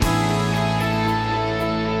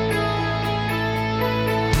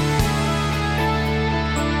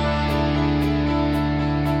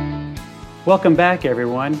Welcome back,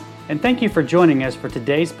 everyone, and thank you for joining us for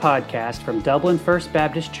today's podcast from Dublin First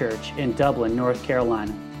Baptist Church in Dublin, North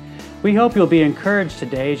Carolina. We hope you'll be encouraged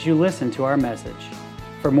today as you listen to our message.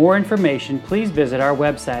 For more information, please visit our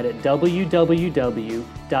website at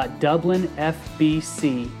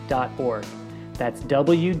www.dublinfbc.org. That's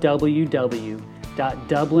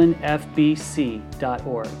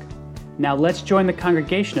www.dublinfbc.org. Now let's join the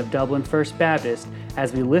congregation of Dublin First Baptist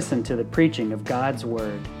as we listen to the preaching of God's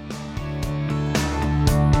Word.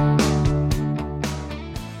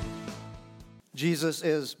 Jesus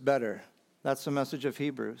is better. That's the message of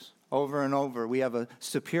Hebrews. Over and over, we have a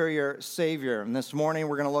superior Savior. And this morning,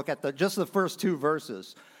 we're going to look at just the first two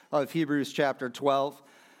verses of Hebrews chapter 12.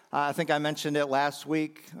 I think I mentioned it last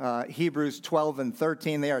week. Hebrews 12 and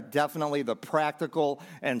 13, they are definitely the practical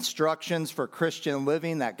instructions for Christian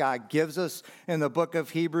living that God gives us in the book of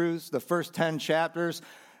Hebrews. The first 10 chapters,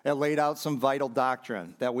 it laid out some vital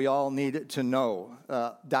doctrine that we all need to know,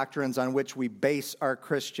 doctrines on which we base our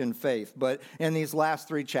Christian faith. But in these last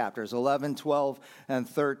three chapters, 11, 12, and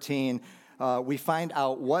 13, we find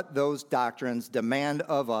out what those doctrines demand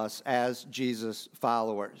of us as Jesus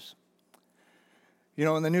followers. You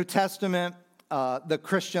know, in the New Testament, the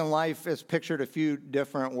Christian life is pictured a few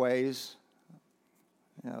different ways.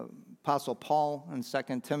 Apostle Paul in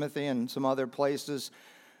 2 Timothy and some other places,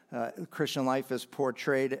 Christian life is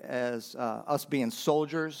portrayed as us being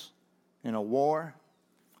soldiers in a war.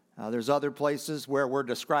 There's other places where we're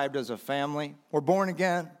described as a family. We're born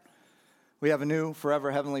again. We have a new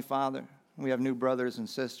forever Heavenly Father. We have new brothers and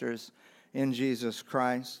sisters in Jesus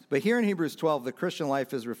Christ. But here in Hebrews 12, the Christian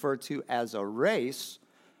life is referred to as a race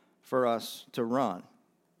for us to run.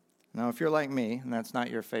 Now, if you're like me, and that's not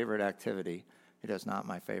your favorite activity, it is not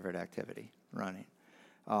my favorite activity, running.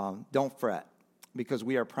 Don't fret, because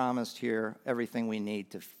we are promised here everything we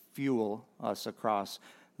need to fuel us across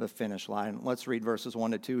the finish line. Let's read verses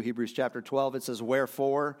 1 to 2, Hebrews chapter 12. It says,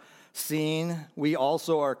 "Wherefore, seeing we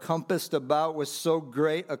also are compassed about with so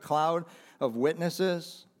great a cloud of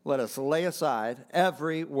witnesses, let us lay aside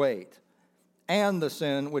every weight and the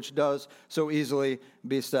sin which does so easily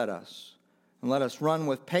beset us. And let us run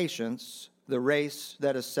with patience the race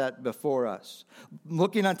that is set before us,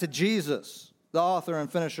 looking unto Jesus, the author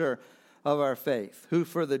and finisher of our faith, who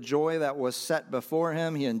for the joy that was set before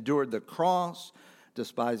him, he endured the cross,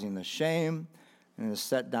 despising the shame, and is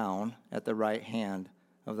set down at the right hand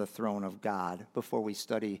of the throne of God." Before we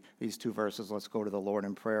study these two verses, let's go to the Lord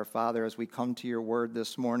in prayer. Father, as we come to your word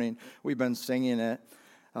this morning, we've been singing it,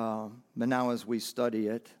 but now as we study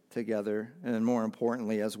it together, and more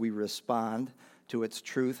importantly, as we respond to its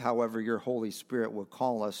truth, however your Holy Spirit will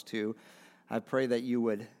call us to, I pray that you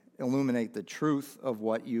would illuminate the truth of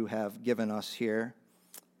what you have given us here.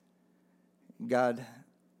 God,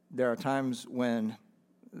 there are times when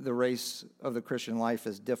the race of the Christian life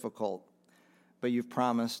is difficult, but you've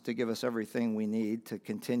promised to give us everything we need to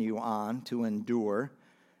continue on, to endure.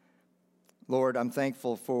 Lord, I'm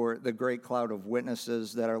thankful for the great cloud of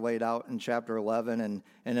witnesses that are laid out in chapter 11 and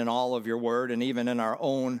in all of your word, and even in our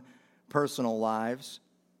own personal lives.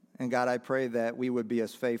 And God, I pray that we would be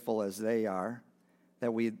as faithful as they are,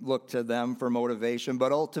 that we look to them for motivation,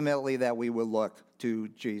 but ultimately that we will look to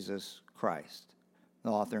Jesus Christ, the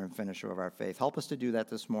author and finisher of our faith. Help us to do that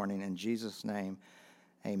this morning. In Jesus' name,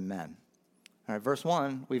 amen. All right, verse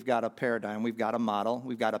 1, we've got a paradigm, we've got a model,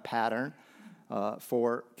 we've got a pattern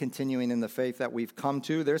for continuing in the faith that we've come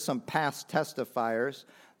to. There's some past testifiers.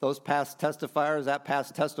 Those past testifiers, that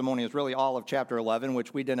past testimony is really all of chapter 11,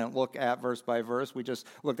 which we didn't look at verse by verse. We just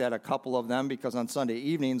looked at a couple of them because on Sunday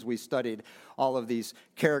evenings we studied all of these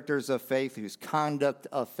characters of faith whose conduct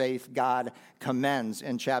of faith God commends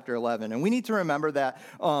in chapter 11. And we need to remember that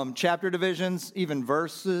chapter divisions, even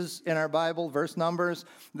verses in our Bible, verse numbers,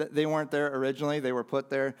 they weren't there originally. They were put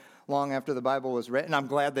there long after the Bible was written. I'm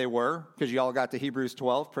glad they were, because you all got to Hebrews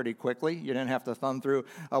 12 pretty quickly. You didn't have to thumb through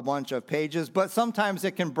a bunch of pages. But sometimes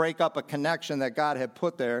it can break up a connection that God had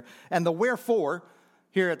put there. And the wherefore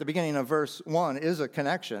here at the beginning of verse 1 is a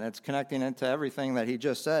connection. It's connecting into everything that he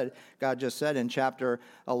just said, God just said in chapter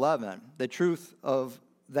 11. The truth of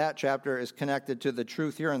that chapter is connected to the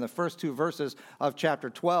truth here in the first two verses of chapter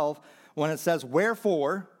 12 when it says,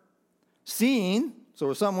 "Wherefore, seeing,"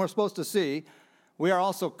 so something we're supposed to see, "we are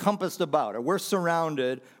also compassed about," or we're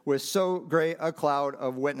surrounded with so great a cloud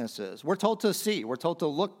of witnesses. We're told to see, we're told to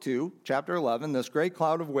look to, chapter 11, this great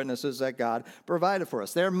cloud of witnesses that God provided for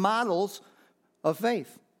us. They're models of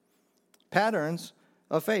faith, patterns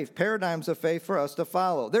of faith, paradigms of faith for us to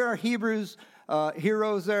follow. There are Hebrews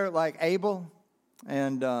heroes there like Abel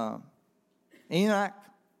and Enoch,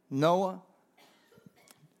 Noah,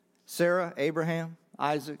 Sarah, Abraham,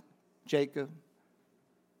 Isaac, Jacob,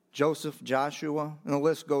 Joseph, Joshua, and the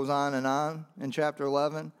list goes on in chapter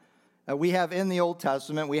 11. We have in the Old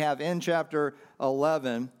Testament, we have in chapter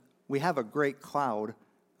 11, we have a great cloud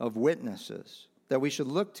of witnesses that we should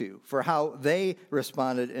look to for how they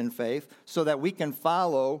responded in faith so that we can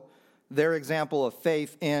follow their example of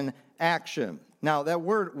faith in action. Now, that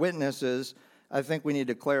word witnesses, I think we need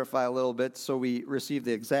to clarify a little bit so we receive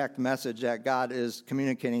the exact message that God is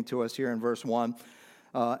communicating to us here in verse 1.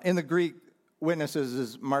 In the Greek, witnesses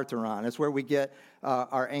is martyron. It's where we get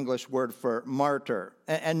our English word for martyr.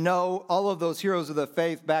 And no, all of those heroes of the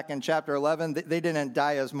faith back in chapter 11, they didn't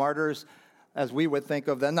die as martyrs as we would think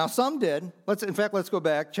of them. Now, some did. Let's go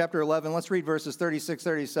back, chapter 11. Let's read verses 36,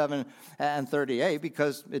 37, and 38,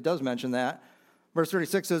 because it does mention that. Verse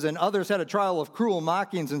 36 says, "And others had a trial of cruel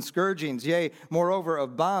mockings and scourgings, yea, moreover,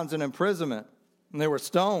 of bonds and imprisonment. And they were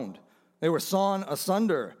stoned. They were sawn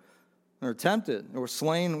asunder. They were tempted. They were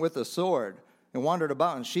slain with the sword. And wandered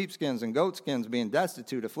about in sheepskins and goatskins, being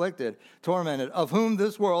destitute, afflicted, tormented, of whom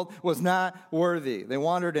this world was not worthy. They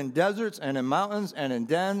wandered in deserts and in mountains and in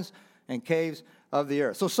dens and caves of the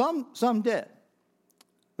earth." So some did.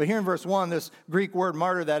 But here in verse 1, this Greek word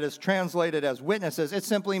martyr that is translated as witnesses, it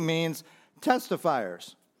simply means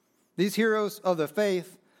testifiers. These heroes of the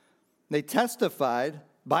faith, they testified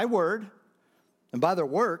by word and by their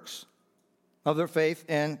works of their faith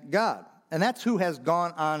in God. And that's who has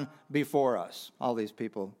gone on before us. All these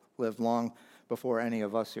people lived long before any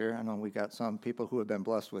of us here. I know we got some people who have been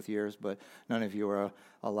blessed with years, but none of you are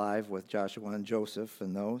alive with Joshua and Joseph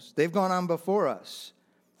and those. They've gone on before us.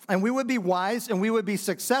 And we would be wise and we would be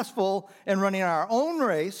successful in running our own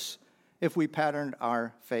race if we patterned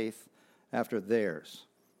our faith after theirs.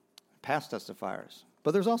 Past testifiers.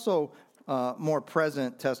 But there's also more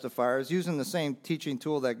present testifiers using the same teaching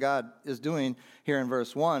tool that God is doing here in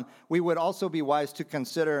verse 1. We would also be wise to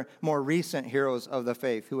consider more recent heroes of the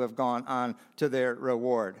faith who have gone on to their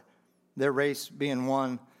reward, their race being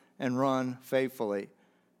won and run faithfully.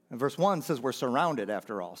 And verse 1 says we're surrounded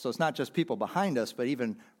after all. So it's not just people behind us, but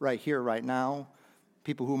even right here, right now,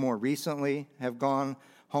 people who more recently have gone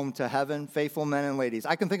home to heaven, faithful men and ladies.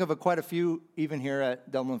 I can think of quite a few even here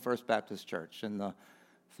at Dublin First Baptist Church in the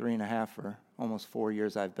 3.5 or almost 4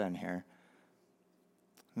 years I've been here.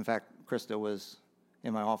 In fact, Krista was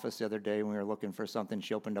in my office the other day when we were looking for something.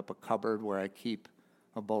 She opened up a cupboard where I keep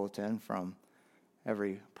a bulletin from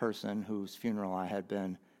every person whose funeral I had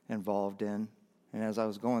been involved in. And as I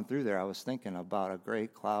was going through there, I was thinking about a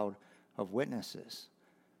great cloud of witnesses,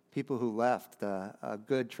 people who left a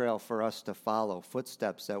good trail for us to follow,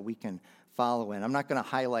 footsteps that we can follow in. I'm not going to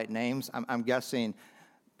highlight names. I'm guessing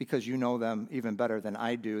because you know them even better than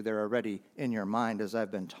I do. They're already in your mind as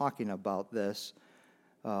I've been talking about this.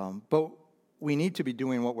 But we need to be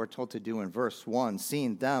doing what we're told to do in verse 1,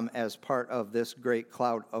 seeing them as part of this great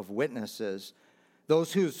cloud of witnesses.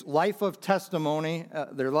 Those whose life of testimony,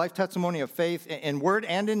 their life testimony of faith in word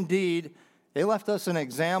and in deed, they left us an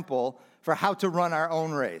example for how to run our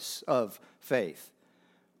own race of faith.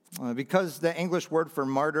 Because the English word for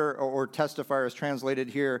martyr or testifier is translated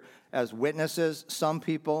here as witnesses, some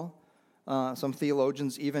people, some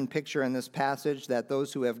theologians even picture in this passage that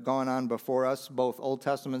those who have gone on before us, both Old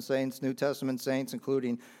Testament saints, New Testament saints,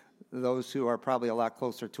 including those who are probably a lot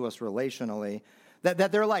closer to us relationally,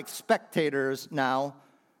 that they're like spectators now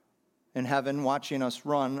in heaven watching us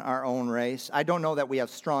run our own race. I don't know that we have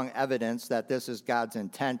strong evidence that this is God's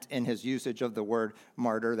intent in his usage of the word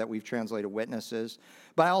martyr that we've translated witnesses.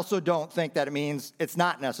 But I also don't think that it means it's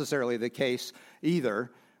not necessarily the case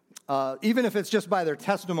either. Even if it's just by their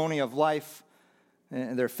testimony of life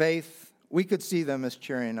and their faith, we could see them as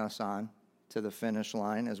cheering us on to the finish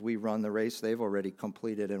line as we run the race they've already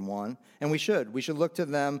completed and won. And we should. We should look to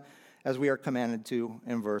them as we are commanded to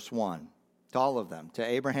in verse 1. To all of them, to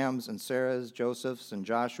Abraham's and Sarah's, Joseph's and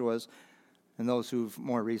Joshua's, and those who've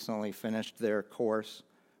more recently finished their course.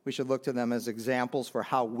 We should look to them as examples for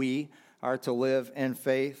how we are to live in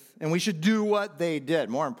faith. And we should do what they did.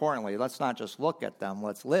 More importantly, let's not just look at them,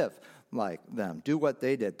 let's live like them. Do what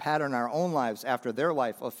they did. Pattern our own lives after their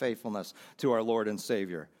life of faithfulness to our Lord and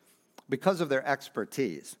Savior because of their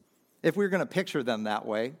expertise. If we're going to picture them that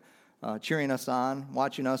way, cheering us on,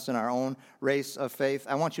 watching us in our own race of faith.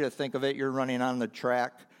 I want you to think of it. You're running on the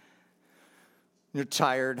track. You're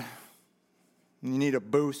tired. You need a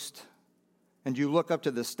boost. And you look up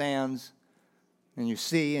to the stands, and you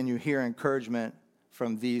see and you hear encouragement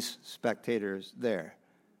from these spectators there.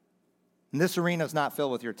 And this arena is not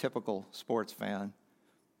filled with your typical sports fan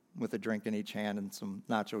with a drink in each hand and some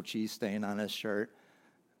nacho cheese stain on his shirt.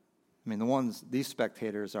 I mean, these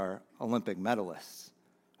spectators are Olympic medalists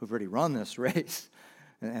who've already run this race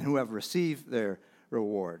and who have received their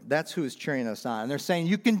reward. That's who's cheering us on. And they're saying,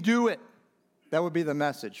 you can do it. That would be the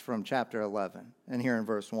message from chapter 11 and here in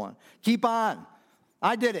verse 1. Keep on.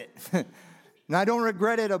 I did it. And I don't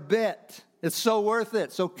regret it a bit. It's so worth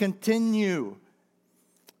it. So continue.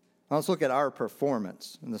 Now let's look at our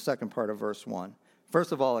performance in the second part of verse 1.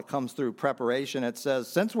 First of all, it comes through preparation. It says,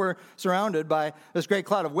 since we're surrounded by this great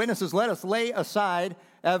cloud of witnesses, let us lay aside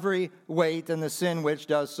every weight and the sin which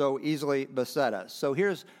does so easily beset us. So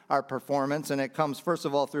here's our performance, and it comes first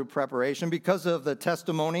of all through preparation. Because of the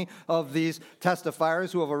testimony of these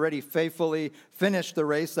testifiers who have already faithfully finished the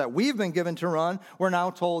race that we've been given to run, we're now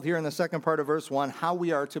told here in the second part of verse 1 how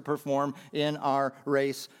we are to perform in our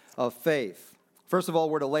race of faith. First of all,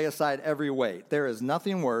 we're to lay aside every weight. There is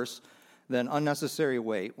nothing worse than unnecessary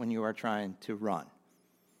weight when you are trying to run.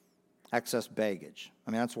 Excess baggage.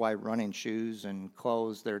 I mean, that's why running shoes and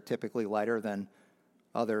clothes, they're typically lighter than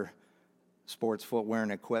other sports footwear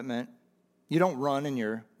and equipment. You don't run in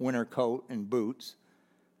your winter coat and boots.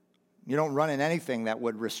 You don't run in anything that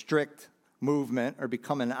would restrict movement or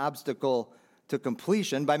become an obstacle to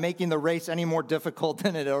completion by making the race any more difficult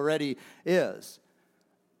than it already is.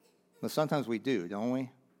 But sometimes we do, don't we?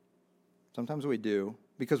 Sometimes we do.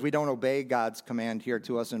 Because we don't obey God's command here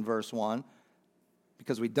to us in verse 1,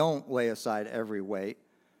 because we don't lay aside every weight.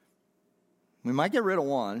 We might get rid of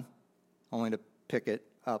one, only to pick it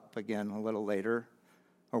up again a little later.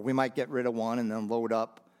 Or we might get rid of one and then load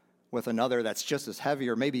up with another that's just as heavy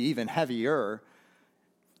or maybe even heavier.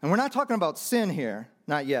 And we're not talking about sin here,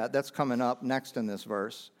 not yet. That's coming up next in this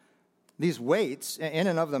verse. These weights, in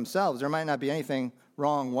and of themselves, there might not be anything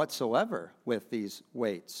wrong whatsoever with these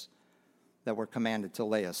weights that we're commanded to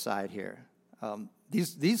lay aside here.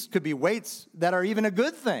 These could be weights that are even a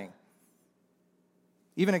good thing,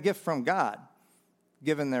 even a gift from God,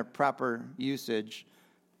 given their proper usage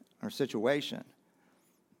or situation.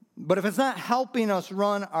 But if it's not helping us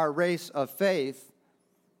run our race of faith,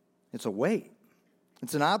 it's a weight.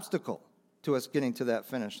 It's an obstacle to us getting to that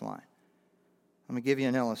finish line. Let me give you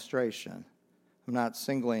an illustration. I'm not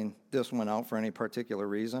singling this one out for any particular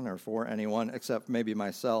reason or for anyone except maybe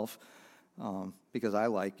myself. Because I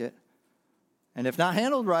like it. And if not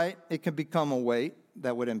handled right, it can become a weight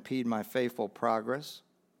that would impede my faithful progress,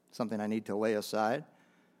 something I need to lay aside.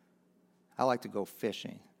 I like to go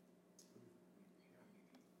fishing.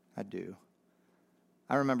 I do.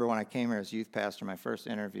 I remember when I came here as youth pastor, my first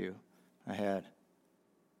interview, I had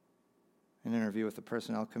an interview with the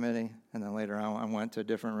personnel committee, and then later on I went to a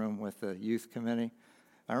different room with the youth committee.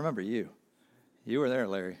 I remember you. You were there,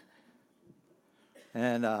 Larry.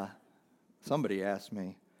 And somebody asked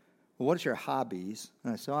me, well, what is your hobbies?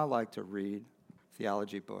 And I said, I like to read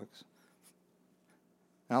theology books.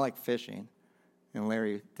 And I like fishing. And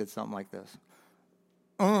Larry did something like this.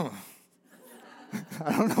 I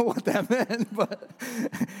don't know what that meant, but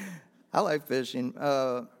I like fishing.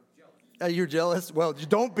 You're jealous? Well,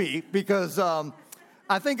 don't be, because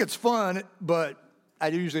I think it's fun, but I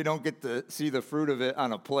usually don't get to see the fruit of it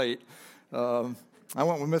on a plate. I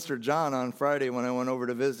went with Mr. John on Friday when I went over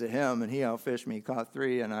to visit him, and he outfished me. He caught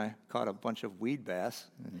 3, and I caught a bunch of weed bass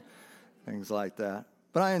and things like that.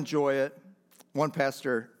 But I enjoy it. One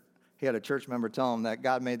pastor, he had a church member tell him that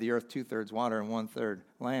God made the earth 2/3 water and 1/3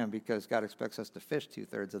 land because God expects us to fish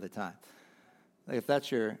 2/3 of the time. If that's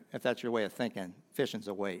your way of thinking, fishing's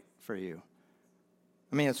a weight for you.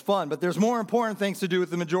 I mean, it's fun, but there's more important things to do with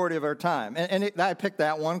the majority of our time. I picked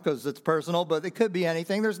that one because it's personal, but it could be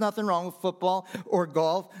anything. There's nothing wrong with football or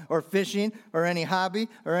golf or fishing or any hobby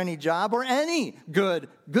or any job or any good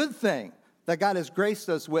thing that God has graced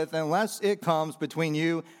us with unless it comes between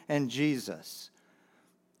you and Jesus.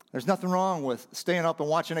 There's nothing wrong with staying up and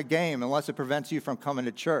watching a game unless it prevents you from coming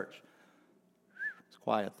to church. It's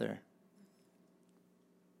quiet there.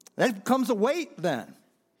 That becomes a weight then.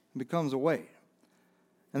 It becomes a weight.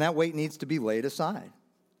 And that weight needs to be laid aside.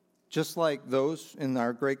 Just like those in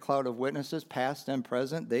our great cloud of witnesses, past and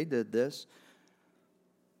present, they did this.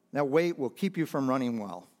 That weight will keep you from running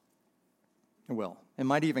well. It will. It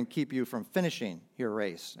might even keep you from finishing your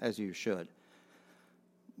race as you should.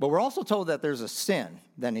 But we're also told that there's a sin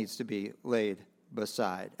that needs to be laid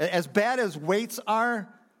beside. As bad as weights are,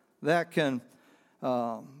 that can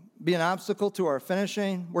be an obstacle to our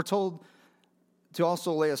finishing. We're told to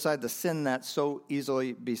also lay aside the sin that so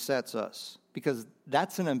easily besets us, because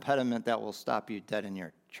that's an impediment that will stop you dead in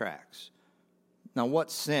your tracks. Now,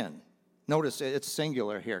 what sin? Notice it's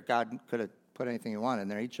singular here. God could have put anything he wanted in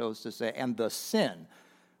there. He chose to say, and the sin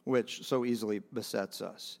which so easily besets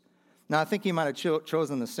us. Now, I think he might have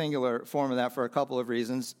chosen the singular form of that for a couple of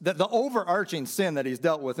reasons. The overarching sin that he's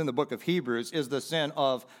dealt with in the book of Hebrews is the sin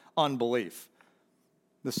of unbelief.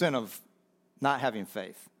 the sin of not having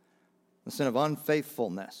faith, the sin of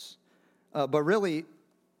unfaithfulness. But really,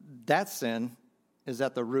 that sin is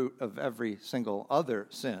at the root of every single other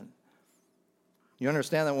sin. You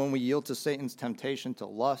understand that when we yield to Satan's temptation to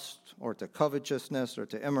lust or to covetousness or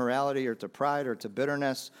to immorality or to pride or to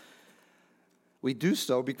bitterness, we do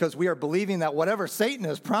so because we are believing that whatever Satan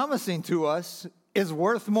is promising to us is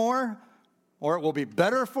worth more or it will be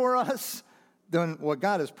better for us than what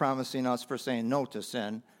God is promising us for saying no to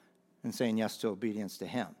sin and saying yes to obedience to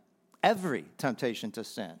him. Every temptation to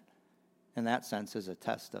sin, in that sense, is a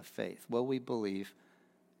test of faith. Will we believe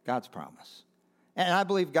God's promise? And I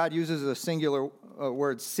believe God uses a singular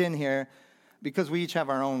word, sin, here because we each have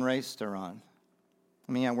our own race to run.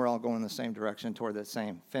 I mean, yeah, we're all going in the same direction toward the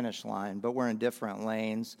same finish line, but we're in different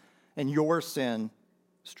lanes. And your sin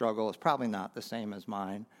struggle is probably not the same as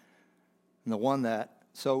mine. And the one that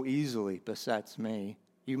so easily besets me,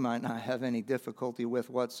 you might not have any difficulty with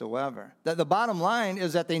whatsoever. The bottom line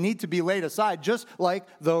is that they need to be laid aside, just like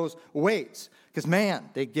those weights. Because, man,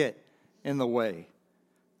 they get in the way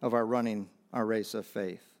of our running our race of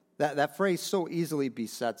faith. That phrase so easily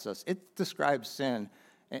besets us. It describes sin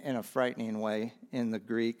in a frightening way in the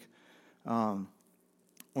Greek. When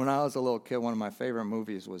I was a little kid, one of my favorite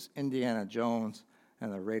movies was Indiana Jones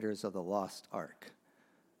and the Raiders of the Lost Ark.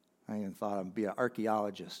 I even thought I'd be an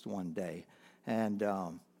archaeologist one day.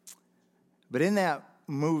 But in that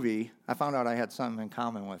movie, I found out I had something in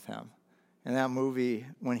common with him. In that movie,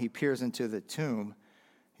 when he peers into the tomb,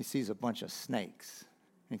 he sees a bunch of snakes.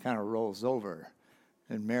 He kind of rolls over,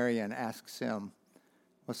 and Marion asks him,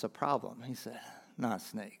 "What's the problem?" He said, "Not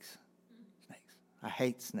snakes. Snakes. I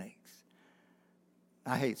hate snakes."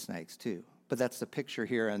 I hate snakes too. But that's the picture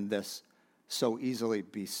here, and this so easily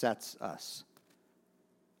besets us.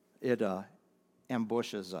 It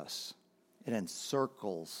ambushes us. It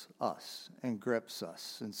encircles us and grips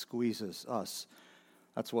us and squeezes us.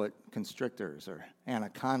 That's what constrictors or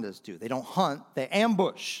anacondas do. They don't hunt, they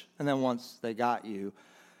ambush. And then once they got you,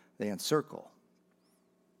 they encircle.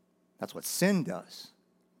 That's what sin does.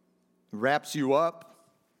 It wraps you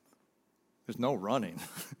up. There's no running.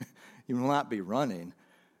 You will not be running,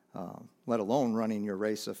 let alone running your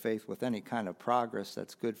race of faith with any kind of progress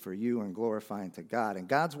that's good for you and glorifying to God. And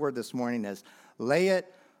God's word this morning is, lay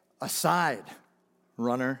it aside,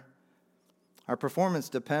 runner. Our performance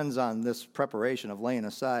depends on this preparation of laying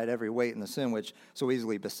aside every weight and the sin which so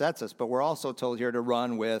easily besets us. But we're also told here to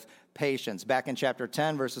run with patience. Back in chapter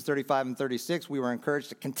 10, verses 35 and 36, we were encouraged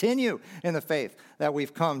to continue in the faith that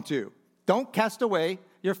we've come to. Don't cast away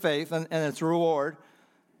your faith and its reward,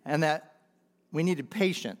 and that we needed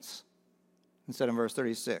patience, instead in verse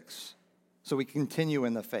 36. So we continue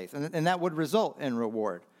in the faith, and that would result in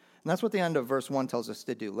reward. And that's what the end of verse 1 tells us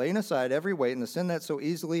to do. Laying aside every weight and the sin that so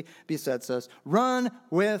easily besets us, run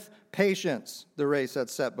with patience the race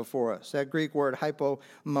that's set before us. That Greek word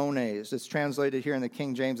hypomones, it's translated here in the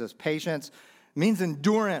King James as patience, means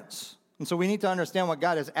endurance. And so we need to understand what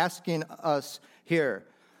God is asking us here.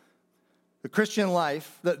 The Christian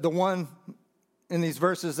life, the one in these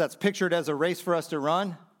verses that's pictured as a race for us to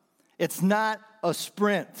run, it's not a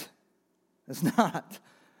sprint. It's not.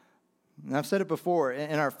 And I've said it before,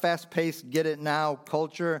 in our fast-paced, get-it-now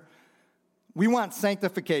culture, we want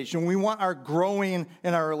sanctification. We want our growing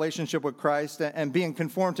in our relationship with Christ and being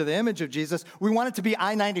conformed to the image of Jesus. We want it to be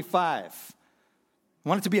I-95. We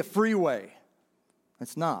want it to be a freeway.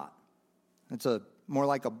 It's not. It's more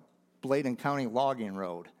like a Bladen County logging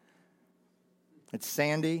road. It's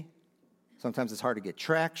sandy. Sometimes it's hard to get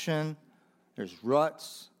traction. There's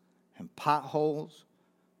ruts and potholes.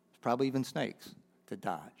 There's probably even snakes to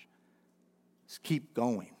dodge. Just keep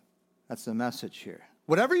going. That's the message here.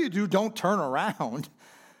 Whatever you do, don't turn around.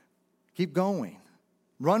 Keep going.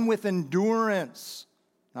 Run with endurance.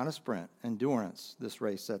 Not a sprint. Endurance, this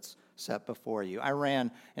race that's set before you. I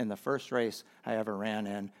ran in the first race I ever ran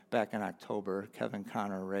in back in October, Kevin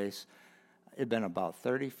Connor race. It'd been about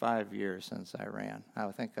 35 years since I ran. I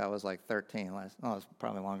think I was like 13. It was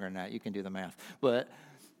probably longer than that. You can do the math. But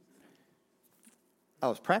I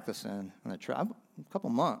was practicing in the a couple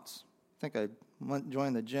months. I think I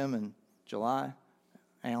joined the gym in July.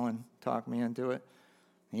 Alan talked me into it.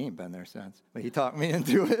 He ain't been there since, but he talked me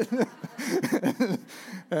into it.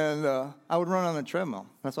 And I would run on the treadmill.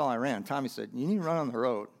 That's all I ran. Tommy said, "You need to run on the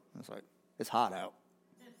road." I was like, "It's hot out."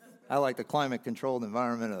 I like the climate-controlled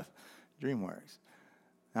environment of DreamWorks.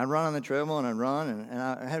 I'd run on the treadmill, and I'd run, and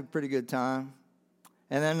I had a pretty good time.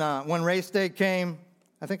 And then when race day came,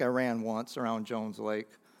 I think I ran once around Jones Lake.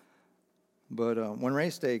 But when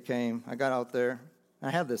race day came, I got out there. I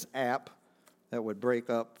had this app that would break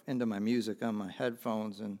up into my music on my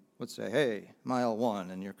headphones and would say, hey, mile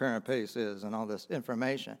 1, and your current pace is, and all this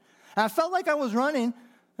information. And I felt like I was running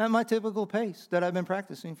at my typical pace that I've been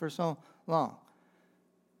practicing for so long.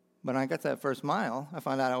 But when I got to that first mile, I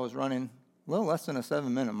found out I was running a little less than a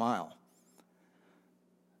 7-minute mile.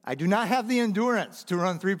 I do not have the endurance to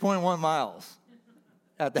run 3.1 miles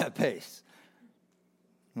at that pace.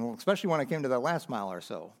 Well, especially when I came to that last mile or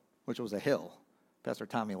so, which was a hill. Pastor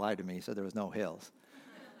Tommy lied to me. He said there was no hills.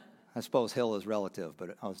 I suppose hill is relative,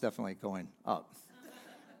 but I was definitely going up.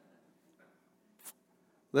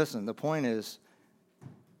 Listen, the point is,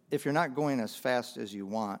 if you're not going as fast as you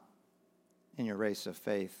want in your race of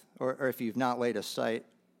faith, or if you've not laid aside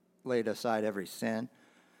every sin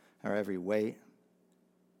or every weight,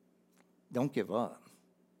 don't give up.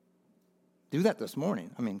 Do that this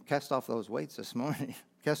morning. I mean, cast off those weights this morning.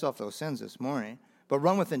 Cast off those sins this morning. But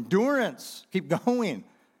run with endurance. Keep going.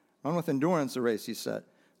 Run with endurance the race he set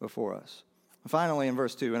before us. And finally, in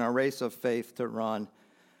verse 2, in our race of faith to run,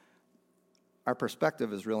 our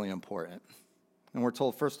perspective is really important. And we're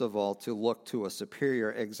told, first of all, to look to a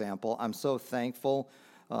superior example. I'm so thankful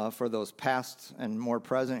for those past and more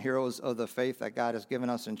present heroes of the faith that God has given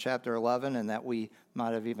us in chapter 11 and that we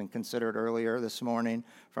might have even considered earlier this morning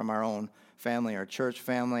from our own family, our church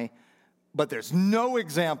family. But there's no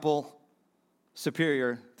example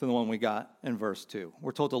superior to the one we got in verse 2.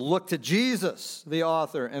 We're told to look to Jesus, the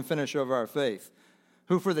author and finisher of our faith,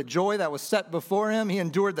 who for the joy that was set before him, he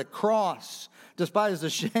endured the cross, despised the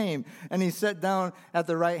shame, and he sat down at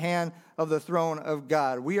the right hand of the throne of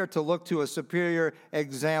God. We are to look to a superior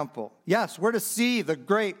example. Yes, we're to see the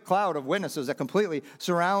great cloud of witnesses that completely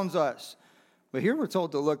surrounds us. But here we're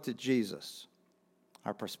told to look to Jesus.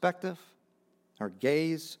 Our perspective, our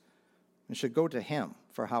gaze, and should go to him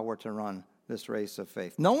for how we're to run this race of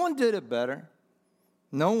faith. No one did it better.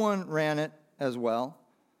 No one ran it as well.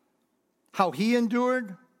 How he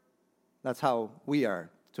endured, that's how we are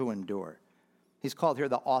to endure. He's called here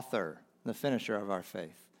the author, the finisher of our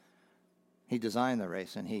faith. He designed the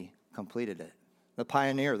race and he completed it. The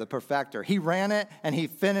pioneer, the perfecter. He ran it and he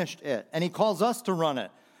finished it. And he calls us to run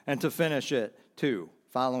it and to finish it too,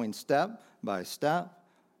 following step by step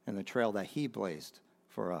in the trail that he blazed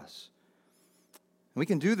for us. We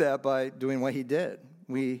can do that by doing what he did.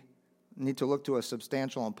 We need to look to a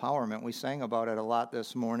substantial empowerment. We sang about it a lot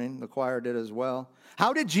this morning. The choir did as well.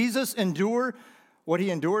 How did Jesus endure what he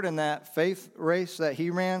endured in that faith race that he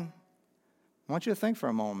ran? I want you to think for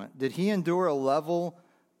a moment. Did he endure a level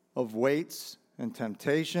of weights and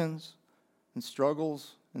temptations and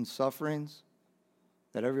struggles and sufferings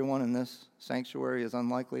that everyone in this sanctuary is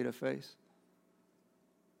unlikely to face?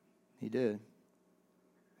 He did.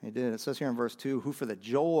 He did. It says here in verse 2, who for the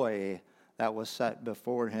joy that was set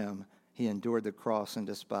before him, he endured the cross and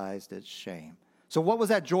despised its shame. So what was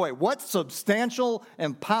that joy? What substantial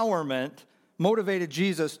empowerment motivated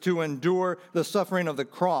Jesus to endure the suffering of the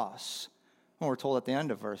cross? Well, we're told at the end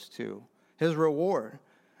of verse 2, his reward,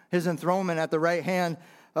 his enthronement at the right hand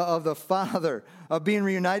of the Father, of being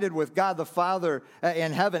reunited with God the Father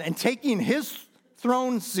in heaven, and taking his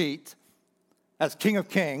throne seat as King of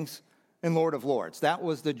Kings and Lord of Lords. That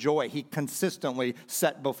was the joy he consistently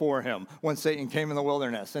set before him when Satan came in the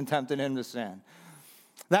wilderness and tempted him to sin.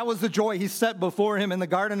 That was the joy he set before him in the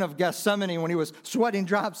Garden of Gethsemane when he was sweating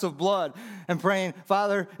drops of blood and praying,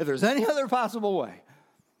 Father, if there's any other possible way.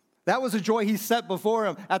 That was the joy he set before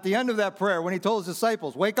him at the end of that prayer when he told his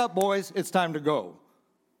disciples, wake up, boys, it's time to go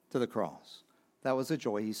to the cross. That was the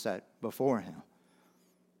joy he set before him.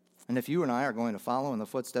 And if you and I are going to follow in the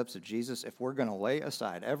footsteps of Jesus, if we're going to lay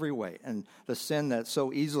aside every weight and the sin that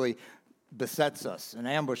so easily besets us and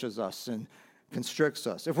ambushes us and constricts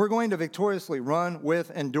us, if we're going to victoriously run with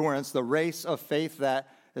endurance the race of faith that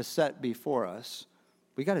is set before us,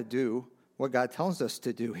 we got to do what God tells us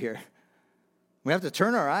to do here. We have to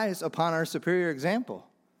turn our eyes upon our superior example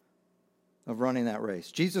of running that race,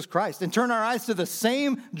 Jesus Christ, and turn our eyes to the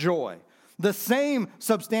same joy, the same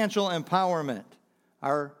substantial empowerment,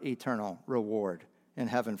 our eternal reward in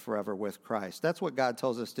heaven forever with Christ. That's what God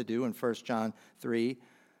tells us to do in 1 John 3,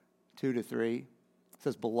 2-3. It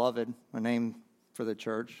says, beloved, a name for the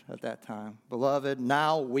church at that time. Beloved,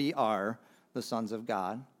 now we are the sons of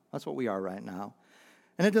God. That's what we are right now.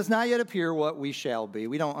 And it does not yet appear what we shall be.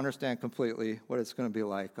 We don't understand completely what it's going to be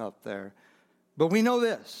like up there. But we know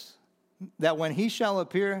this, that when he shall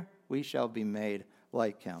appear, we shall be made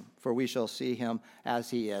like him, for we shall see him as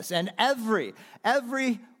he is. And every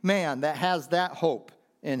man that has that hope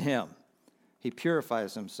in him, he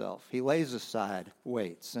purifies himself. He lays aside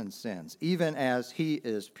weights and sins, even as he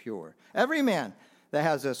is pure. Every man that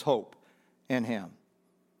has this hope in him,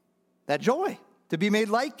 that joy to be made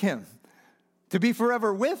like him, to be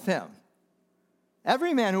forever with him.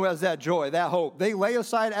 Every man who has that joy, that hope, they lay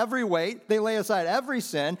aside every weight, they lay aside every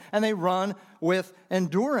sin, and they run with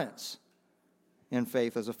endurance in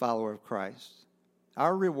faith as a follower of Christ.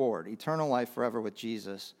 Our reward, eternal life forever with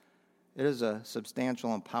Jesus, it is a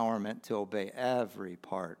substantial empowerment to obey every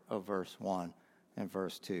part of verse 1 and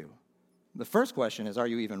verse 2. The first question is, are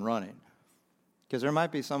you even running? Because there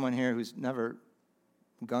might be someone here who's never,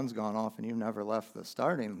 gun's gone off and you've never left the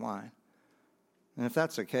starting line. And if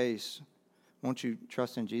that's the case, won't you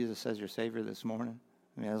trust in Jesus as your Savior this morning?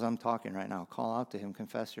 I mean, as I'm talking right now, call out to him,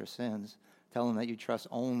 confess your sins, tell him that you trust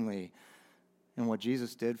only in what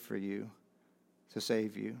Jesus did for you to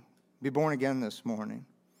save you. Be born again this morning.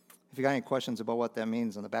 If you got any questions about what that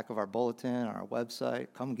means, on the back of our bulletin, our website,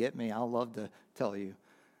 come get me. I'll love to tell you,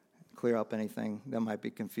 clear up anything that might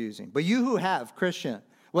be confusing. But you who have, Christian,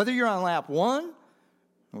 whether you're on lap 1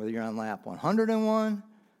 or whether you're on lap 101,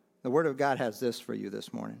 the Word of God has this for you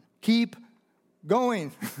this morning. Keep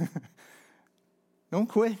going. Don't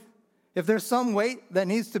quit. If there's some weight that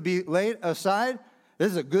needs to be laid aside,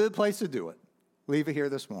 this is a good place to do it. Leave it here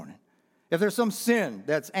this morning. If there's some sin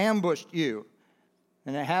that's ambushed you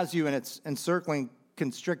and it has you in its encircling,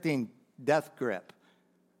 constricting death grip,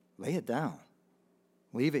 lay it down.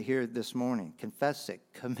 Leave it here this morning. Confess it.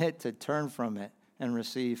 Commit to turn from it and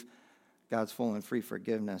receive God's full and free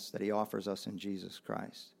forgiveness that he offers us in Jesus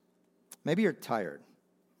Christ. Maybe you're tired.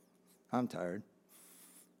 I'm tired.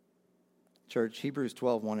 Church, Hebrews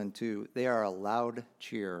 12, 1 and 2, they are a loud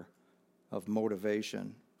cheer of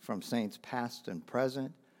motivation from saints past and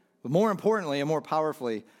present. But more importantly and more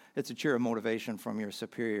powerfully, it's a cheer of motivation from your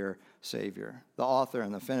superior Savior, the author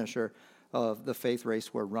and the finisher of the faith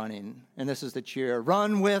race we're running. And this is the cheer.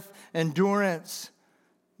 Run with endurance.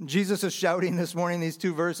 Jesus is shouting this morning, these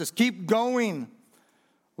two verses. Keep going.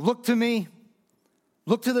 Look to me.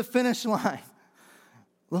 Look to the finish line.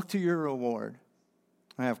 Look to your reward.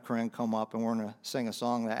 I have Corinne come up and we're going to sing a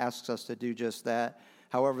song that asks us to do just that.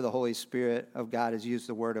 However, the Holy Spirit of God has used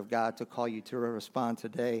the Word of God to call you to respond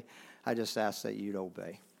today, I just ask that you'd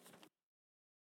obey.